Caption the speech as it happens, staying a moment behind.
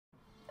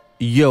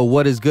Yo,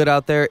 what is good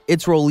out there?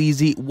 It's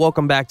Rolleezy.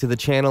 Welcome back to the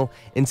channel.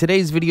 In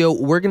today's video,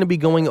 we're going to be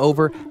going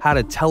over how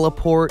to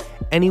teleport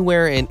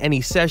anywhere in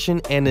any session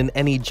and in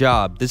any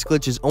job. This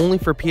glitch is only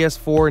for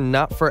PS4,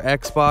 not for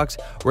Xbox.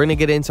 We're going to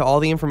get into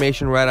all the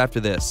information right after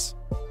this.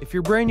 If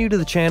you're brand new to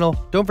the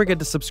channel, don't forget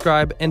to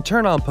subscribe and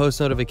turn on post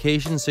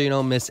notifications so you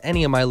don't miss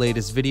any of my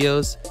latest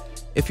videos.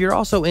 If you're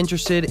also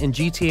interested in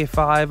GTA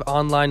 5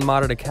 online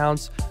modded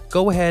accounts,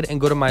 go ahead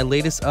and go to my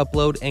latest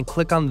upload and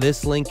click on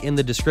this link in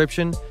the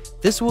description.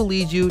 This will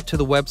lead you to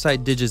the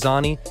website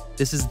Digizani.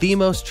 This is the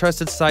most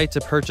trusted site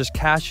to purchase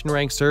cash and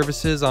rank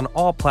services on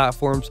all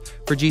platforms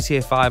for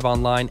GTA 5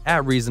 online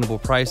at reasonable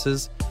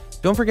prices.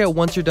 Don't forget,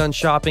 once you're done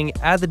shopping,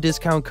 add the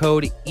discount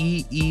code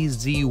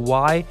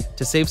EEZY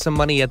to save some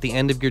money at the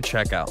end of your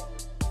checkout.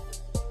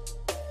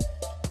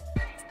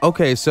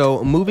 Okay,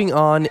 so moving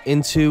on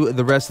into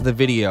the rest of the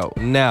video.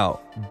 Now,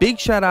 big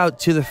shout out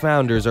to the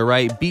founders,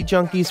 alright?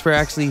 BEATJUNKIES for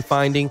actually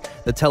finding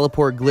the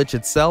teleport glitch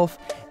itself,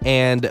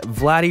 and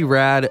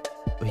VladiRad,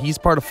 he's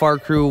part of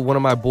FARTCREW, one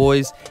of my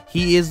boys.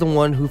 He is the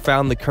one who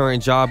found the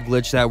current job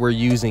glitch that we're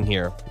using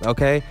here,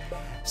 okay?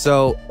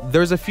 So,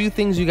 there's a few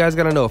things you guys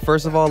gotta know.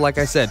 First of all, like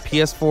I said,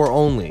 PS4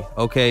 only,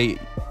 okay?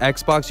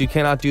 Xbox, you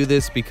cannot do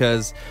this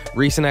because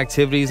recent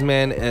activities,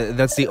 man,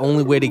 that's the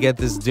only way to get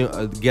this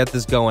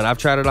going. I've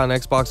tried it on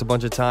Xbox a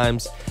bunch of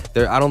times.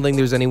 I don't think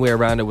there's any way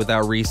around it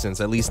without recents,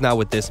 at least not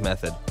with this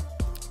method.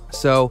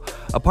 So,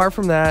 apart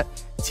from that,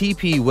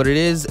 TP, what it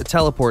is,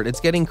 teleport, it's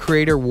getting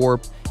creator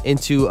warp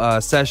into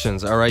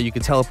sessions. All right, you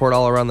can teleport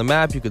all around the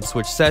map, you can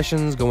switch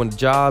sessions, go into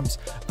jobs,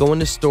 go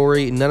into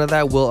story. None of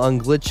that will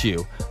unglitch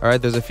you. All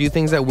right, there's a few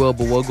things that will,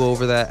 but we'll go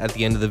over that at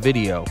the end of the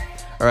video.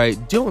 All right,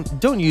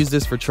 don't use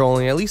this for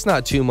trolling, at least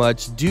not too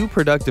much. Do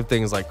productive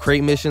things like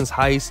crate missions,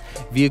 heists,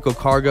 vehicle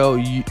cargo.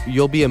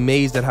 You'll be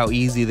amazed at how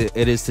easy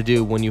it is to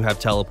do when you have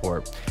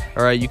teleport.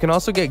 All right, you can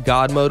also get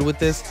God mode with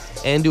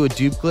this and do a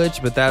dupe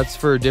glitch, but that's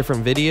for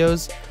different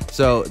videos.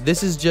 So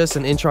this is just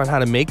an intro on how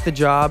to make the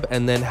job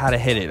and then how to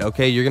hit it,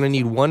 okay? You're gonna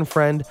need one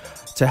friend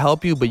to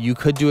help you, but you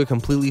could do it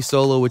completely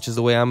solo, which is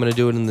the way I'm going to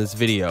do it in this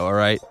video. All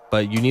right,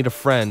 but you need a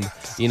friend,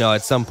 you know,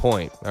 at some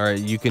point. All right,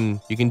 you can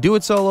do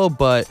it solo,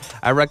 but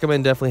I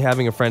recommend definitely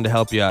having a friend to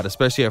help you out,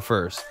 especially at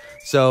first.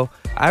 So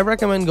I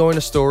recommend going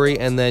to story,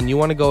 and then you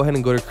want to go ahead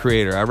and go to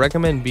creator. I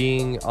recommend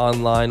being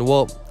online.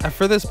 Well,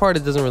 for this part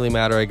it doesn't really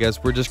matter, I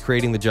guess. We're just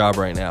creating the job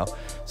right now.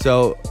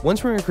 So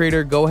once we're in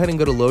creator, go ahead and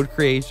go to load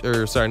creation,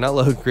 or sorry, not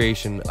load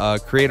creation,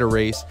 create a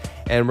race,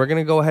 and we're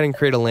going to go ahead and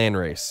create a land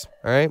race.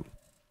 All right,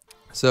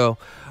 so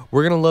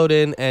we're going to load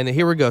in, and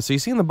here we go. So you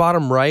see in the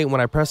bottom right, when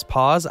I press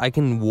pause, I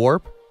can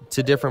warp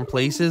to different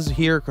places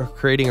here,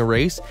 creating a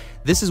race.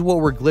 This is what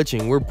we're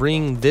glitching. We're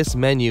bringing this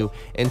menu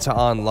into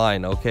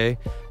online, okay?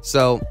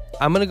 So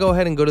I'm going to go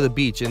ahead and go to the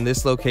beach in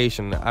this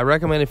location. I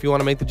recommend, if you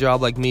want to make the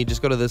job like me,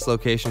 just go to this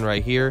location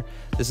right here.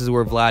 This is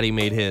where Vladdy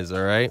made his,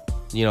 all right?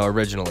 You know,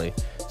 originally.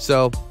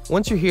 So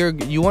once you're here,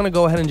 you want to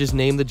go ahead and just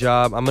name the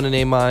job. I'm going to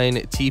name mine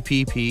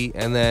TPP,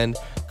 and then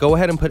go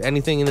ahead and put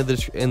anything in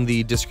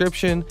the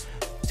description.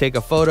 Take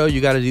a photo.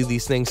 You got to do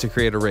these things to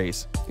create a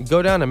race.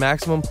 Go down to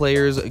maximum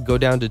players, go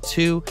down to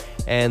 2,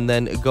 and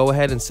then go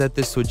ahead and set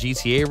this to a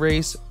GTA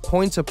race,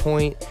 point to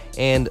point,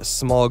 and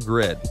small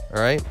grid.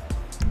 All right,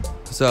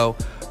 so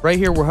right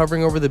here we're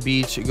hovering over the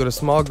beach. Go to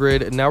small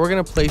grid. Now we're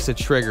going to place a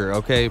trigger.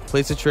 Okay,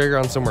 place a trigger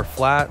on somewhere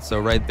flat, so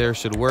right there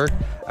should work.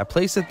 I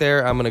place it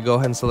there. I'm going to go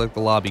ahead and select the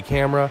lobby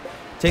camera,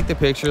 take the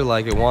picture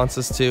like it wants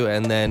us to,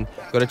 and then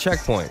go to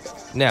checkpoint.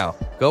 Now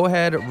go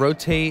ahead,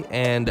 rotate,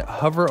 and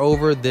hover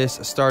over this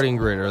starting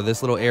grid, or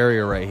this little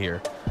area right here.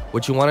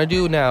 What you want to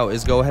do now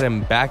is go ahead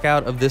and back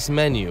out of this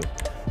menu,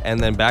 and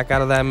then back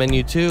out of that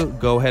menu too.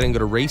 Go ahead and go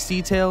to race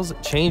details,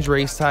 change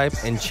race type,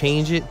 and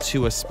change it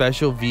to a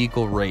special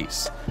vehicle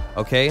race.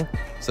 Okay,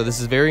 so this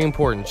is very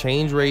important.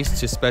 Change race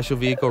to special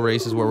vehicle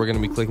race is what we're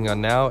going to be clicking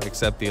on now.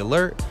 Accept the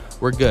alert.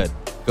 We're good.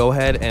 Go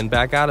ahead and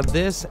back out of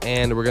this,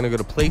 and we're going to go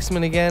to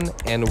placement again,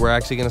 and we're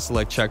actually going to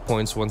select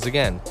checkpoints once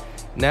again.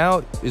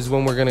 Now is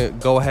when we're going to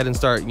go ahead and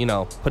start, you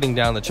know, putting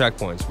down the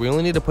checkpoints. We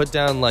only need to put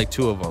down like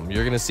 2 of them.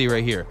 You're going to see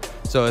right here.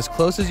 So as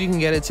close as you can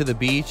get it to the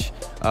beach,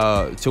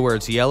 to where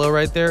it's yellow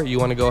right there, you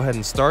want to go ahead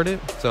and start it.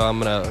 So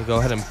I'm going to go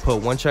ahead and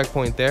put 1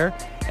 checkpoint there,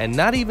 and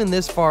not even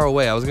this far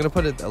away. I was going to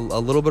put it a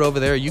little bit over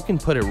there. You can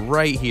put it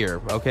right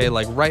here, okay,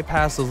 like right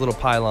past those little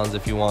pylons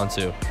if you want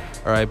to.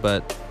 All right,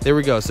 but there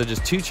we go. So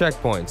just 2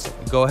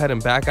 checkpoints. Go ahead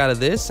and back out of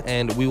this,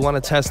 and we want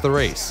to test the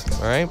race.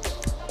 All right,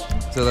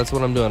 so that's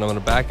what I'm doing. I'm going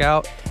to back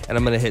out, and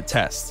I'm going to hit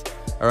test.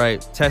 All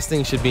right,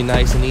 testing should be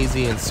nice and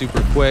easy and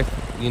super quick.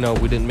 You know,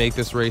 we didn't make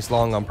this race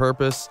long on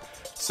purpose.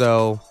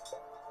 So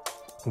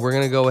we're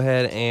going to go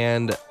ahead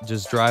and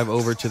just drive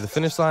over to the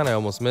finish line. I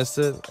almost missed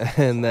it.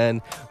 And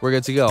then we're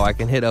good to go. I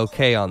can hit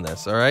OK on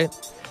this. All right.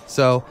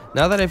 So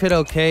now that I've hit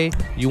OK,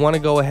 you want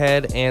to go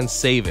ahead and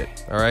save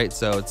it. All right.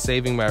 So it's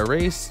saving my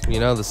race, you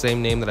know, the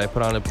same name that I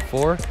put on it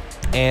before.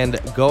 And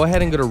go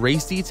ahead and go to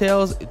race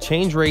details,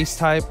 change race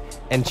type,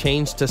 and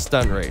change to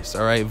stunt race.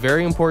 All right,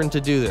 very important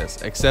to do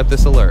this. Accept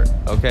this alert.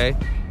 Okay,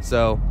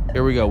 so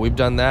here we go. We've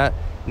done that.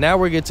 Now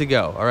we're good to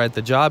go. All right,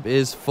 the job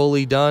is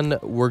fully done.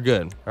 We're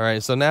good. All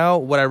right, so now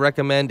what I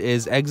recommend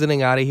is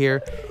exiting out of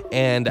here,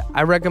 and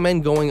I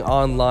recommend going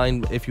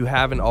online if you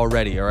haven't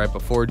already. All right,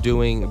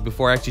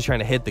 before actually trying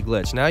to hit the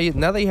glitch.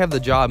 Now that you have the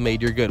job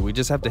made, you're good. We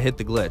just have to hit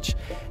the glitch.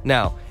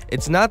 Now,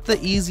 it's not the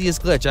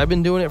easiest glitch. I've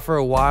been doing it for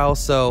a while,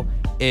 so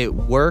it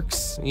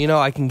works. You know,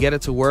 I can get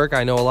it to work.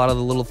 I know a lot of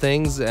the little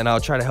things, and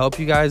I'll try to help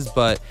you guys,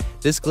 but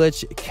this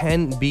glitch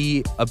can be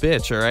a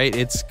bitch. All right,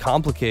 it's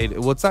complicated.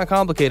 Well, it's not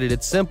complicated,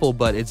 it's simple,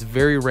 but it's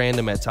very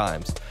random at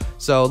times.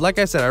 So like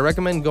I said, I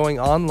recommend going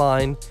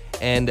online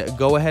and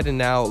go ahead and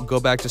now go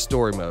back to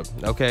story mode.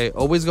 Okay,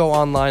 always go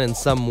online in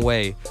some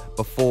way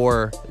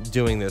before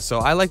doing this. So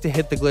I like to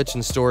hit the glitch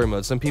in story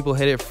mode. Some people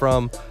hit it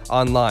from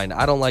online.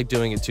 I don't like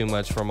doing it too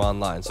much from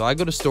online, so I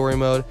go to story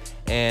mode,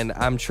 and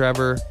I'm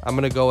Trevor. I'm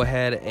gonna go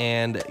ahead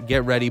and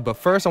get ready, but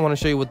first I want to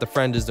show you what the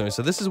friend is doing.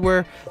 So this is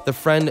where the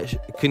friend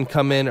can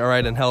come in, all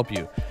right, and help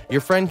you.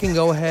 Your friend can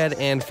go ahead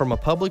and from a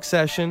public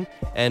session,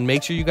 and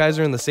make sure you guys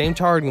are in the same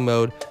targeting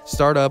mode,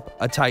 start up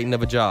a Titan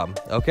of a job.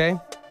 Okay,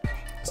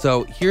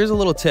 so here's a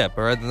little tip,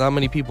 all right, that not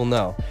many people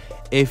know.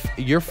 If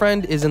your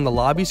friend is in the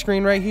lobby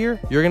screen right here,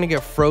 you're gonna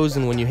get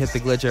frozen when you hit the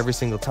glitch every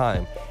single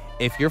time.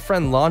 If your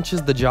friend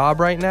launches the job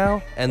right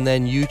now, and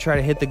then you try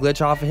to hit the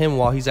glitch off of him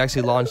while he's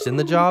actually launched in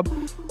the job,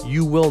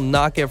 you will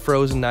not get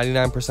frozen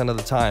 99% of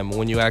the time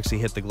when you actually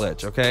hit the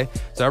glitch. Okay,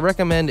 so I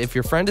recommend if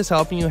your friend is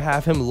helping you,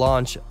 have him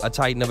launch a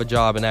Titan of a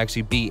job and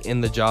actually be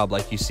in the job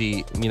like you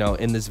see, you know,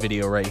 in this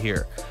video right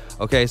here.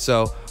 Okay,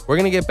 so we're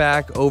gonna get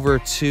back over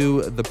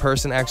to the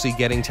person actually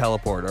getting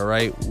teleport. All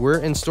right, we're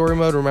in story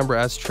mode, remember,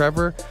 as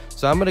Trevor.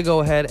 So I'm gonna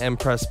go ahead and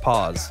press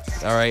pause.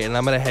 All right, and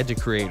I'm gonna head to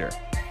creator.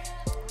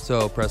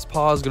 So press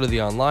pause, go to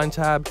the online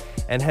tab,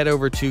 and head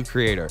over to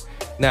creator.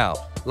 Now,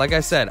 like I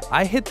said,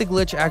 I hit the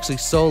glitch actually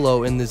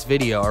solo in this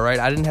video. All right,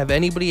 I didn't have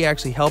anybody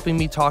actually helping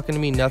me, talking to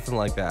me, nothing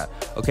like that.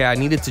 Okay, I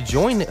needed to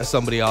join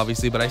somebody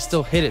obviously, but I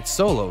still hit it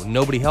solo.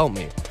 Nobody helped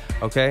me.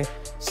 Okay,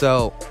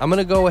 so I'm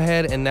gonna go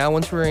ahead, and now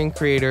once we're in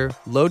creator,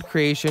 load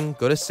creation,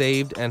 go to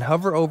saved, and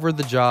hover over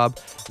the job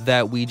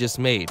that we just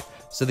made.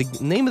 So the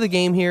name of the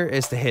game here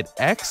is to hit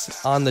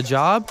X on the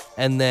job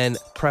and then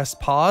press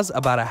pause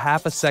about a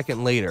half a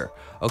second later.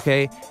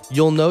 Okay,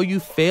 you'll know you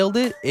failed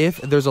it if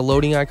there's a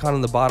loading icon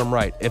in the bottom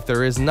right. If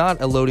there is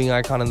not a loading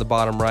icon in the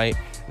bottom right,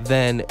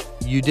 then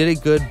you did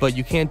it good, but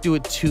you can't do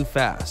it too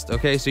fast.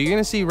 Okay, so you're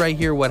gonna see right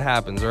here what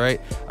happens. All right,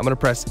 I'm gonna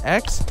press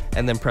X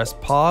and then press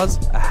pause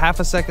a half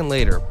a second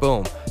later.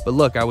 Boom. But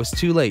look, I was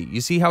too late. You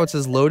see how it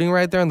says loading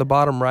right there in the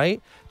bottom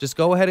right? Just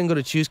go ahead and go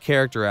to choose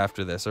character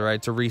after this, all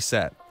right, to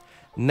reset.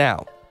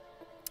 Now,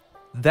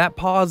 that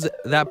pause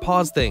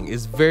thing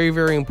is very,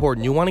 very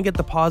important. You want to get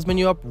the pause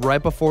menu up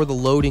right before the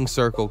loading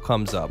circle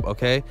comes up.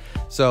 Okay,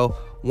 so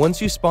once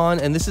you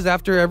spawn, and this is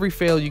after every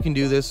fail, you can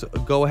do this,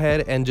 go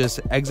ahead and just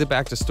exit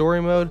back to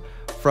story mode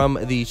from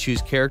the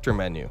choose character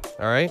menu.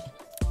 All right,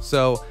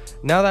 so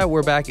now that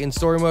we're back in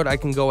story mode, I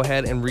can go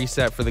ahead and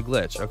reset for the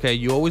glitch. Okay,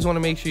 you always want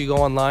to make sure you go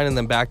online and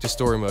then back to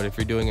story mode if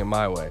you're doing it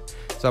my way.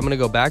 So I'm going to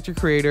go back to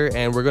creator,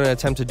 and we're going to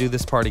attempt to do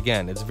this part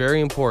again. It's very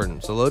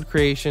important. So load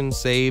creation,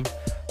 saved,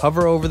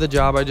 hover over the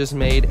job I just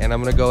made, and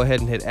I'm going to go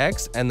ahead and hit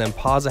X and then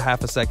pause a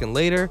half a second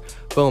later.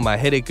 Boom, I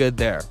hit it good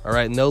there. All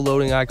right, no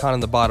loading icon in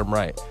the bottom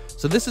right.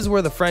 So this is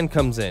where the friend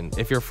comes in.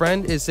 If your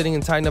friend is sitting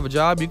in Titan of a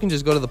job, you can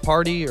just go to the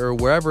party or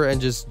wherever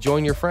and just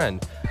join your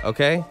friend.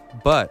 Okay,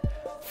 but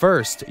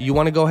first, you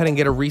want to go ahead and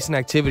get a recent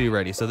activity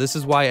ready. So this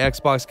is why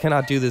Xbox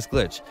cannot do this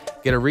glitch.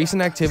 Get a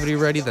recent activity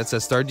ready that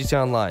says Start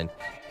GTA Online.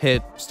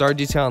 Hit Start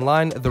GTA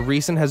Online. The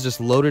recent has just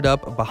loaded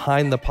up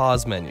behind the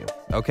pause menu.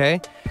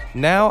 Okay,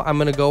 now I'm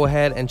going to go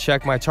ahead and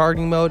check my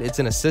targeting mode. It's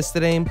in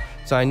assisted aim,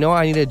 so I know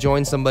I need to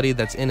join somebody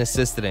that's in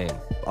assisted aim.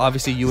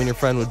 Obviously, you and your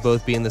friend would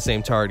both be in the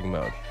same targeting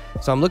mode.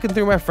 So I'm looking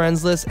through my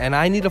friends list, and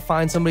I need to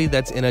find somebody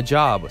that's in a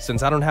job,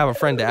 since I don't have a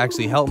friend to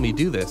actually help me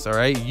do this. All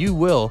right, you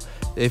will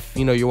if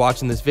you know you're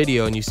watching this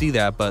video and you see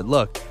that, but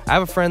look, I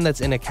have a friend that's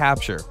in a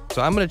capture,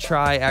 so I'm going to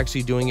try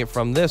actually doing it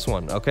from this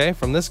one. Okay,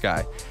 from this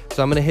guy.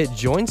 So I'm going to hit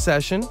join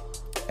session,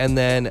 and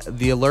then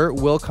the alert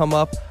will come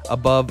up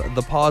above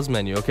the pause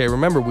menu. Okay,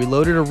 remember, we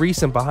loaded a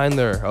recent behind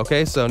there.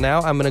 Okay, so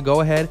now I'm going to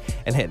go ahead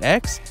and hit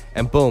X,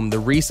 and boom, the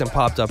recent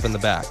popped up in the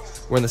back.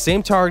 We're in the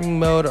same targeting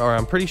mode, or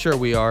I'm pretty sure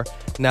we are.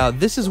 Now,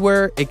 this is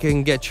where it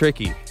can get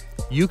tricky.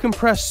 You can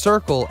press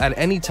circle at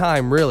any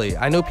time, really.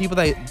 I know people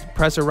that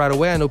press it right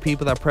away. I know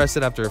people that press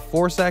it after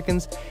 4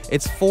 seconds.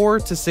 It's 4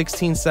 to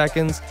 16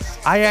 seconds.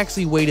 I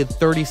actually waited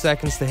 30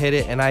 seconds to hit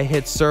it, and I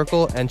hit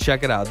circle, and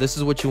check it out. This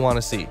is what you want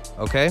to see,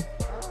 okay?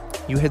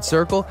 You hit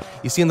circle,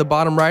 you see in the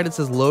bottom right it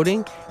says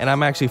loading, and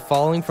I'm actually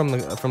falling from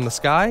the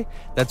sky.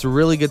 That's a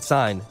really good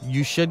sign.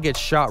 You should get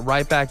shot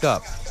right back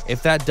up.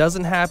 If that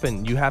doesn't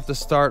happen, you have to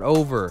start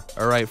over,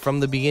 all right, from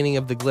the beginning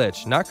of the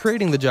glitch. Not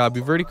creating the job,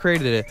 you've already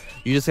created it.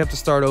 You just have to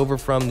start over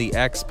from the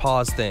X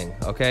pause thing,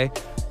 okay?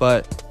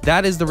 But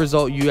that is the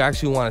result you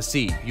actually want to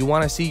see. You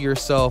want to see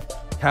yourself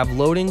have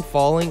loading,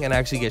 falling, and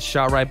actually get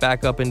shot right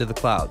back up into the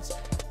clouds.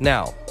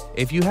 Now,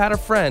 if you had a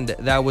friend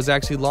that was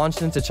actually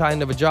launched into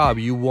China of a job,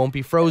 you won't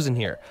be frozen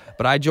here.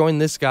 But I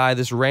joined this guy,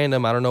 this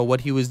random, I don't know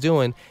what he was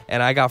doing,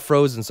 and I got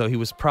frozen, so he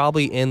was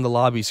probably in the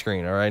lobby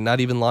screen, all right, not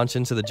even launched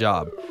into the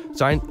job.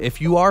 So if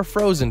you are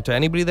frozen, to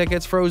anybody that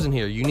gets frozen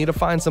here, you need to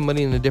find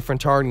somebody in a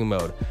different targeting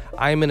mode.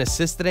 I am in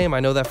assisted aim, I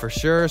know that for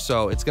sure,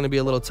 so it's going to be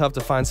a little tough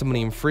to find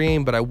somebody in free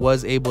aim, but I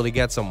was able to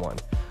get someone,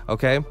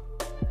 okay?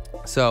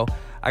 So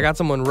I got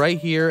someone right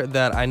here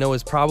that I know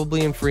is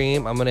probably in free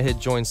aim. I'm going to hit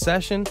join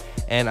session,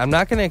 and I'm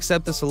not going to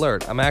accept this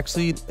alert. I'm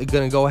actually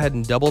going to go ahead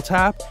and double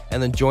tap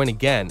and then join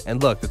again.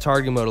 And look, the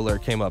targeting mode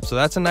alert came up. So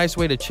that's a nice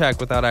way to check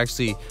without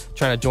actually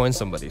trying to join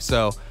somebody.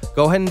 So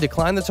go ahead and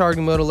decline the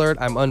targeting mode alert.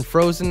 I'm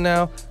unfrozen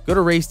now. Go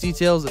to race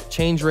details,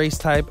 change race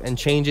type, and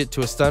change it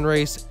to a stun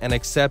race, and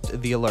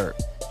accept the alert.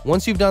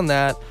 Once you've done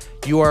that,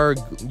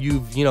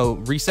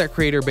 you've reset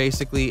creator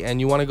basically,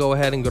 and you want to go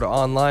ahead and go to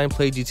online,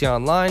 play GTA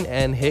Online,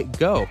 and hit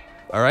go.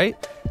 All right,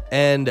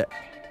 and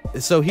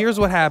so here's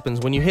what happens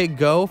when you hit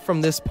go.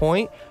 From this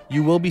point,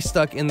 you will be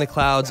stuck in the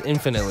clouds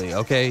infinitely.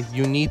 Okay,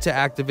 you need to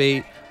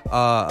activate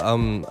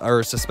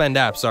or suspend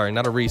app. Sorry,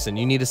 not a reason.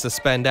 You need to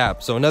suspend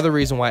app. So another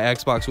reason why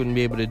Xbox wouldn't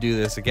be able to do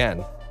this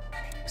again.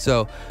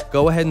 So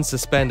go ahead and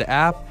suspend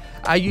app.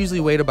 I usually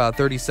wait about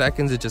 30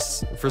 seconds. It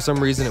just, for some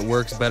reason, it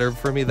works better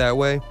for me that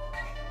way.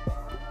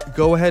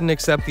 Go ahead and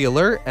accept the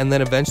alert, and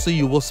then eventually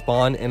you will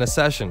spawn in a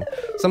session.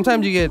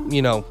 Sometimes you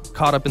get,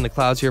 caught up in the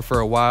clouds here for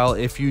a while.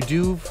 If you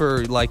do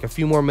for like a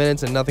few more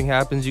minutes and nothing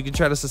happens, you can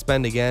try to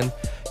suspend again.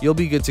 You'll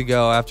be good to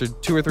go. After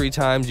 2 or 3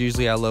 times,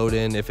 usually I load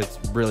in if it's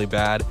really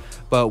bad.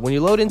 But when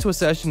you load into a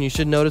session, you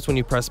should notice when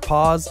you press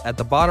pause, at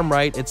the bottom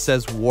right, it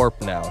says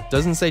warp now. It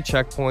doesn't say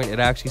checkpoint, it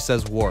actually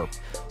says warp.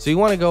 So you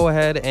want to go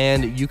ahead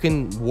and you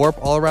can warp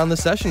all around the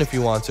session if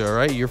you want to, all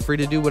right? You're free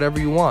to do whatever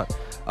you want.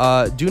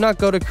 Do not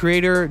go to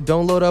creator,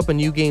 don't load up a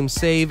new game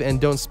save,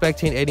 and don't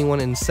spectate anyone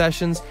in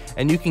sessions,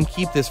 and you can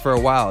keep this for a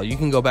while. You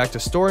can go back to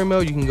story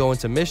mode, you can go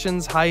into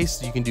missions,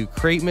 heists, you can do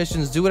crate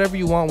missions, do whatever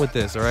you want with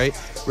this, all right?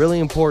 Really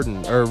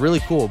important, or really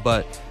cool,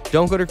 but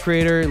don't go to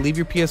creator, leave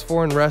your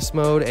PS4 in rest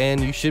mode,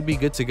 and you should be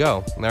good to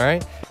go, all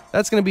right?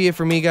 That's going to be it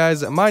for me,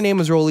 guys. My name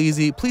is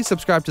Rolleezy. Please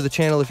subscribe to the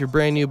channel if you're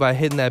brand new by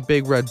hitting that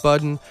big red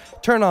button.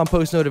 Turn on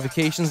post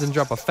notifications and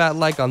drop a fat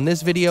like on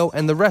this video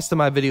and the rest of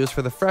my videos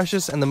for the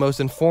freshest and the most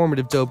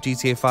informative dope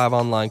GTA 5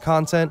 online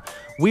content.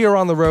 We are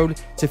on the road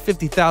to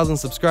 50,000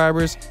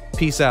 subscribers.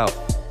 Peace out.